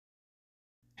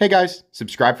Hey guys,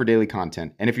 subscribe for daily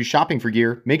content, and if you're shopping for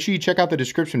gear, make sure you check out the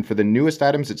description for the newest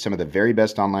items at some of the very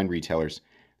best online retailers.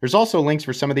 There's also links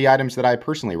for some of the items that I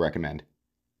personally recommend.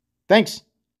 Thanks!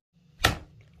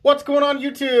 What's going on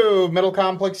YouTube? Metal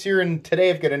Complex here, and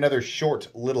today I've got another short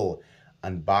little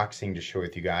unboxing to share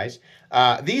with you guys.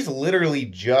 These literally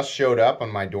just showed up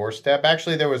on my doorstep.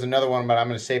 Actually, there was another one, but I'm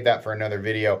going to save that for another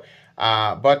video.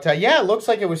 Yeah, it looks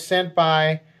like it was sent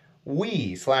by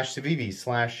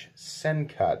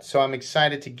Civivi/Sencut. So I'm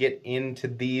excited to get into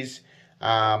these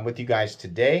with you guys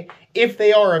today. If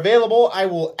they are available, I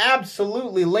will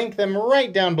absolutely link them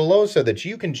right down below so that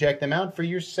you can check them out for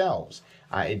yourselves.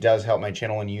 It does help my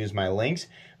channel when you use my links,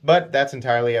 but that's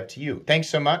entirely up to you. Thanks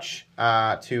so much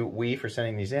to for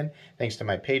sending these in. Thanks to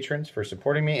my patrons for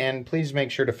supporting me, and please make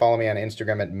sure to follow me on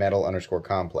Instagram at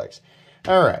metal_complex.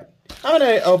 All right, I'm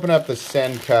going to open up the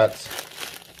Sencut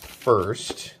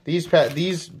first. These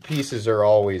pieces are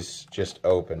always just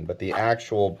open, but the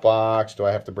actual box, do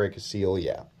I have to break a seal?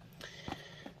 Yeah.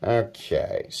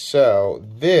 Okay, so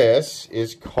this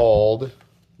is called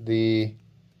the,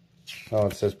 oh,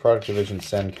 it says Product Division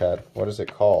Sencut. What is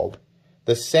it called?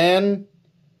 The San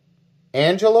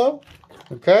Angelo?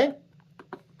 Okay.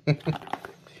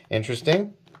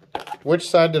 Interesting. Which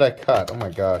side did I cut? Oh my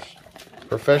gosh.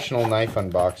 Professional knife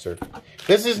unboxer.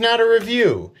 This is not a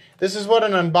review. This is what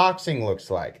an unboxing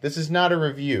looks like. This is not a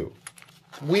review.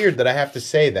 Weird that I have to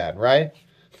say that, right?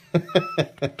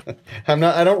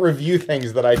 I don't review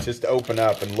things that I just open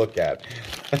up and look at.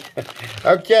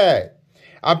 Okay.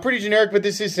 I'm pretty generic, but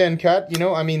this is Sencut. You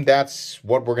know, I mean, that's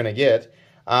what we're going to get.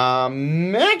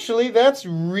 Actually, that's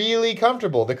really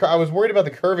comfortable. I was worried about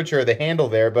the curvature of the handle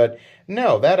there, but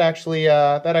no, that actually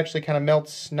kind of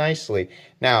melts nicely.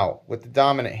 Now, with the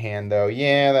dominant hand, though,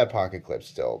 yeah, that pocket clip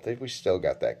we still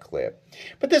got that clip.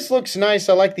 But this looks nice.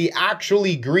 I like the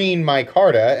actually green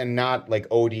micarta and not like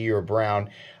OD or brown.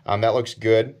 That looks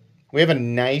good. We have a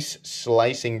nice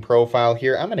slicing profile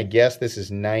here. I'm going to guess this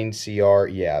is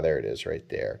 9CR. Yeah, there it is right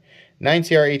there.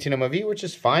 9CR 18 MOV, which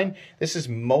is fine. This is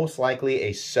most likely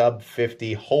a sub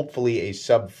 $50, hopefully a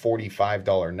sub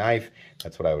 $45 knife.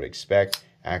 That's what I would expect.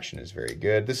 Action is very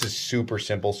good. This is super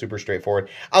simple, super straightforward.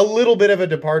 A little bit of a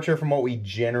departure from what we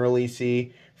generally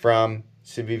see from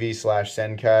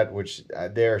Civivi/Sencut, which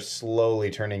they're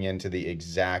slowly turning into the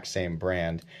exact same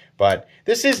brand. But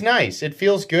this is nice. It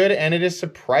feels good, and it is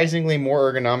surprisingly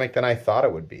more ergonomic than I thought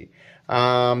it would be.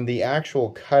 The actual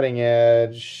cutting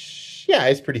edge, yeah,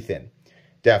 it's pretty thin.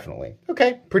 Definitely.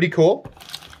 Okay, pretty cool.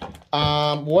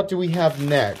 What do we have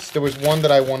next? There was one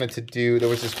that I wanted to do. There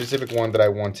was a specific one that I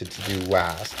wanted to do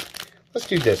last. Let's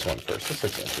do this one first. This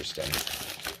looks interesting.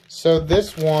 So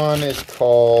this one is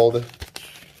called...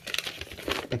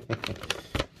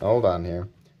 Hold on here.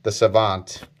 The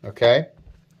Savant. Okay.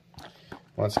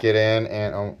 Let's get in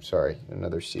and... Oh, sorry.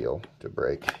 Another seal to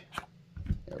break.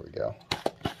 There we go.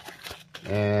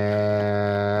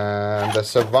 And the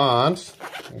Savant.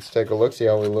 Let's take a look. See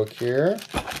how we look here.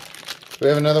 We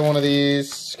have another one of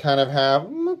these. Kind of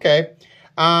have... Okay.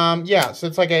 Yeah, so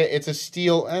it's like it's a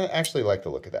steel... I actually like the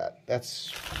look of that.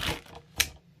 That's...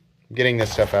 I'm getting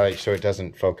this stuff out so it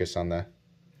doesn't focus on the...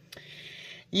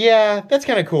 Yeah, that's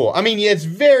kind of cool. I mean, yeah, it's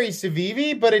very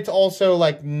Civivi, but it's also,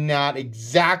 like, not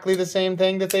exactly the same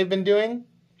thing that they've been doing.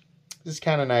 This is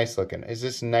kind of nice looking. Is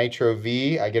this Nitro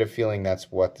V? I get a feeling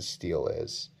that's what the steel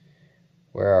is.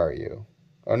 Where are you?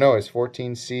 Oh, no, it's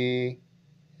 14C.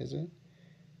 Is it?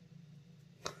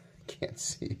 Can't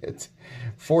see it.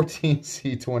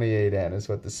 14C28N is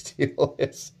what the steel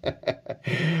is.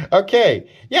 Okay.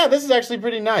 Yeah, this is actually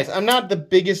pretty nice. I'm not the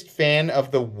biggest fan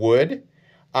of the wood.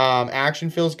 Action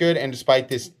feels good, and despite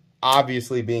this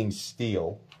obviously being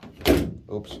steel,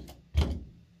 oops,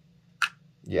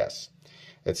 yes,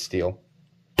 it's steel.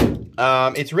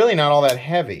 It's really not all that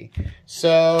heavy.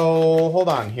 So hold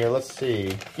on here, let's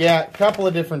see. Yeah, a couple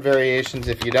of different variations.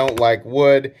 If you don't like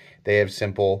wood, they have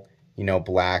simple, you know,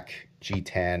 black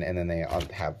G10, and then they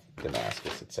have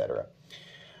Damascus, etc.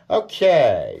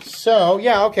 Okay, so,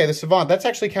 yeah, okay, the Savant, that's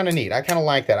actually kind of neat. I kind of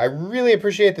like that. I really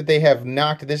appreciate that they have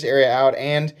knocked this area out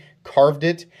and carved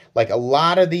it. Like, a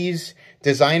lot of these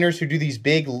designers who do these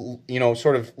big, you know,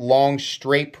 sort of long,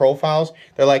 straight profiles,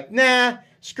 they're like, nah,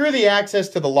 screw the access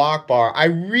to the lock bar. I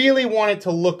really want it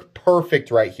to look perfect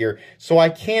right here, so I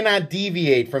cannot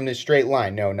deviate from this straight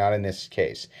line. No, not in this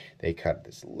case. They cut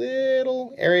this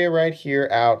little area right here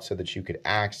out so that you could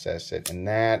access it, and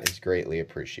that is greatly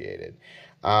appreciated.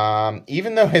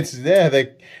 Even though it's there,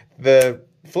 the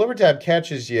flipper tab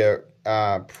catches you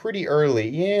pretty early.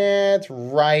 Yeah, it's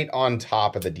right on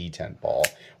top of the detent ball,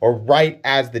 or right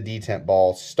as the detent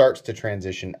ball starts to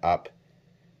transition up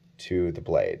to the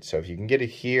blade. So if you can get it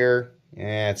here,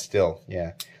 it's still,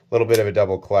 a little bit of a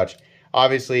double clutch.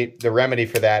 Obviously, the remedy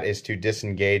for that is to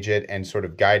disengage it and sort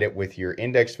of guide it with your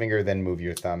index finger, then move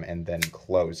your thumb and then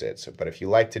close it. So, but if you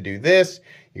like to do this,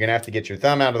 you're going to have to get your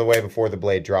thumb out of the way before the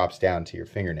blade drops down to your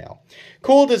fingernail.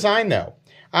 Cool design, though.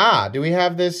 Do we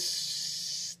have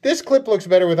this? This clip looks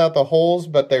better without the holes,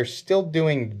 but they're still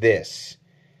doing this.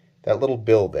 That little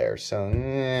bill there.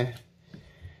 So,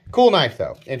 cool knife,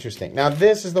 though. Interesting. Now,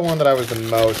 this is the one that I was the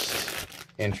most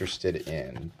interested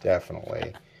in,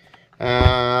 definitely.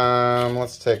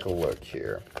 Let's take a look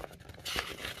here.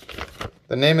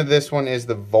 The name of this one is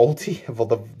the voltage.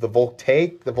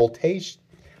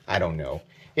 I don't know.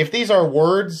 If these are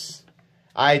words,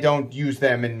 I don't use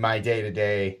them in my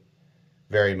day-to-day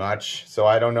very much, so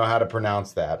I don't know how to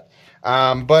pronounce that.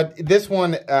 But this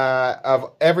one,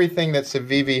 of everything that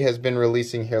Civivi has been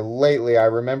releasing here lately, I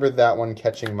remember that one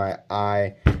catching my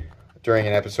eye during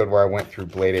an episode where I went through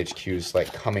Blade HQ's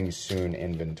like coming soon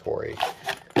inventory.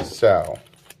 So,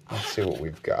 let's see what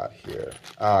we've got here.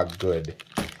 Good.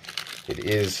 It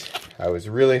is. I was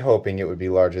really hoping it would be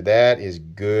larger. That is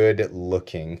good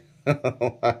looking.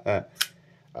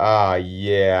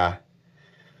 Yeah.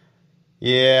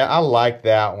 Yeah, I like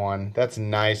that one. That's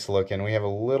nice looking. We have a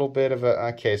little bit of a...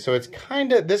 Okay, so it's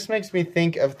kind of... This makes me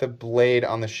think of the blade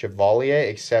on the Chevalier,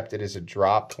 except it is a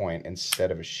drop point instead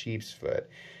of a sheep's foot.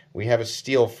 We have a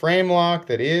steel frame lock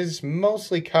that is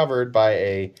mostly covered by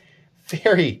a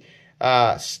very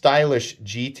stylish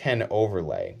G10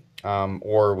 overlay,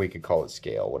 or we could call it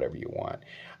scale, whatever you want.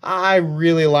 I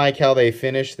really like how they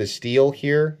finish the steel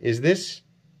here. Is this?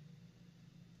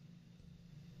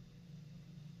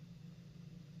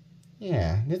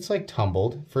 Yeah, it's like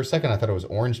tumbled. For a second I thought it was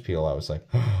orange peel. I was like,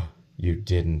 oh, you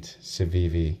didn't,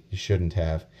 Civivi. You shouldn't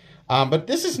have. But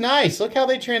this is nice. Look how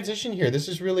they transition here. This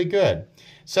is really good.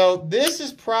 So this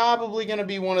is probably going to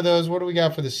be one of those. What do we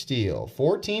got for the steel?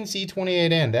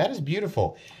 14C28N. That is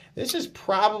beautiful. This is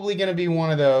probably going to be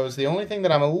one of those. The only thing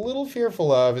that I'm a little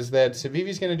fearful of is that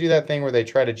Civivi's going to do that thing where they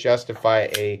try to justify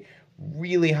a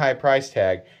really high price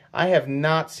tag. I have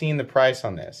not seen the price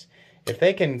on this. If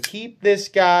they can keep this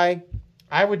guy,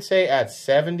 I would say at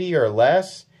 70 or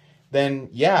less, then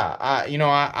yeah,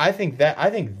 I think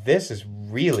this is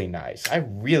really nice. I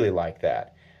really like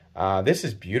that. This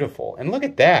is beautiful. And look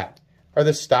at that. Are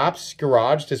the stops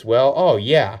garaged as well? Oh,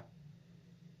 yeah.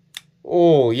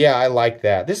 Oh, yeah, I like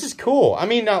that. This is cool. I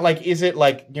mean, not like, is it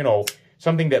like,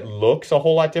 something that looks a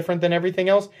whole lot different than everything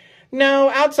else? No,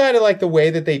 outside of like the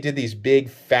way that they did these big,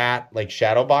 fat, like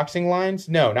shadow boxing lines,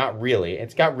 no, not really.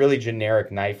 It's got really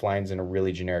generic knife lines and a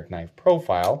really generic knife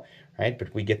profile, right?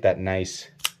 But we get that nice,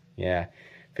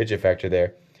 fidget factor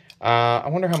there. I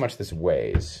wonder how much this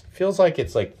weighs. Feels like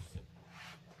it's like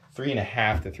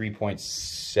 3.5 to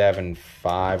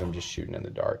 3.75. I'm just shooting in the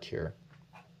dark here.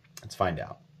 Let's find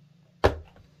out.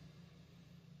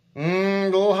 A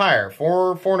little higher,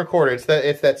 4.25.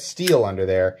 It's that steel under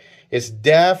there. It's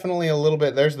definitely a little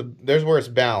bit. There's where it's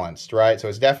balanced, right? So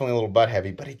it's definitely a little butt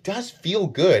heavy, but it does feel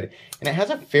good, and it has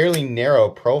a fairly narrow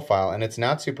profile, and it's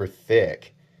not super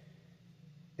thick.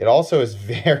 It also is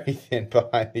very thin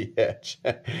behind the edge,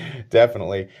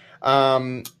 definitely.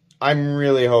 I'm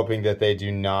really hoping that they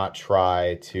do not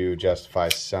try to justify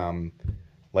some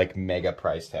like mega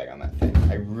price tag on that thing.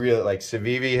 I really like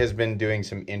Civivi has been doing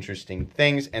some interesting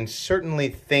things, and certainly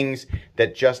things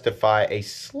that justify a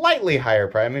slightly higher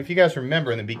price. I mean, if you guys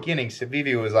remember in the beginning,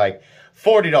 Civivi was like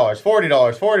 $40, $40,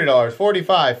 $40,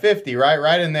 $45, $50,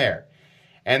 right in there.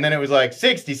 And then it was like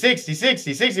 60, 60,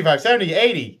 60, 65, 70,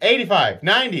 80, 85,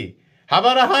 90. How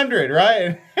about 100,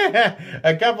 right?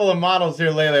 A couple of models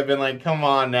here lately have been like, come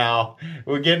on now.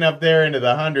 We're getting up there into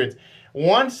the hundreds.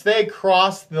 Once they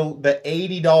cross the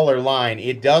 $80 line,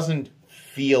 it doesn't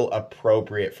feel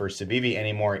appropriate for Civivi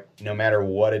anymore, no matter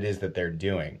what it is that they're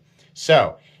doing.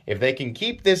 So, if they can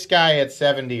keep this guy at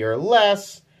 70 or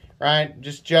less, right,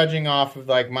 just judging off of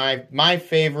like my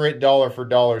favorite dollar for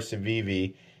dollar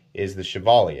Civivi is the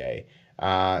Chevalier.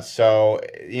 So,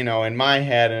 in my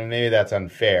head, and maybe that's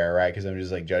unfair, right, because I'm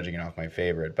just like judging it off my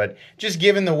favorite, but just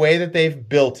given the way that they've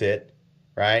built it,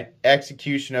 right?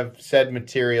 Execution of said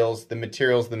materials, the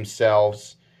materials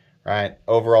themselves, right?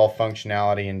 Overall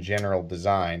functionality and general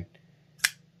design.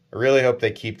 I really hope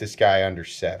they keep this guy under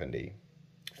 70.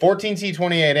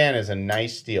 14C28N is a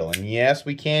nice steel. And yes,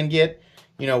 we can get,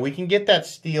 we can get that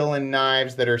steel in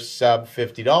knives that are sub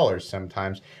 $50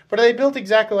 sometimes. But are they built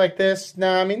exactly like this?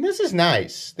 No, I mean, this is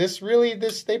nice.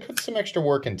 They put some extra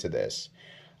work into this.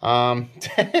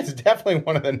 It's definitely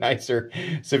one of the nicer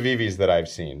Civivis that I've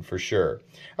seen, for sure.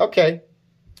 Okay,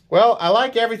 Well, I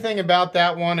like everything about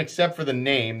that one except for the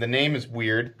name. The name is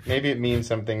weird. Maybe it means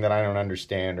something that I don't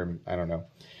understand, or I don't know.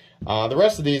 The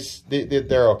rest of these,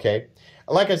 they're okay.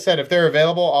 Like I said, if they're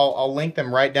available, I'll link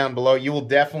them right down below. You will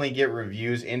definitely get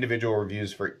reviews, individual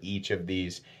reviews for each of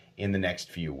these in the next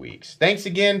few weeks. Thanks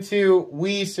again to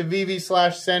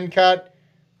Civivi/Sencut,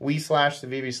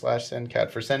 Civivi/Sencut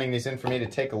for sending these in for me to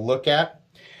take a look at.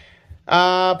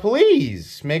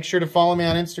 Please make sure to follow me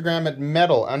on Instagram at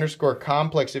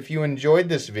metal_complex. If you enjoyed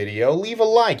this video, leave a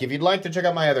like. If you'd like to check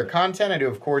out my other content, I do,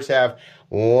 of course, have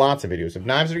lots of videos of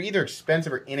knives that are either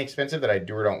expensive or inexpensive that I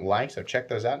do or don't like, so check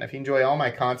those out. And if you enjoy all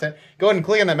my content, go ahead and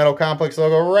click on that Metal Complex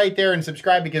logo right there and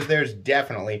subscribe, because there's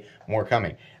definitely more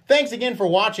coming. Thanks again for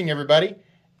watching, everybody,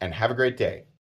 and have a great day.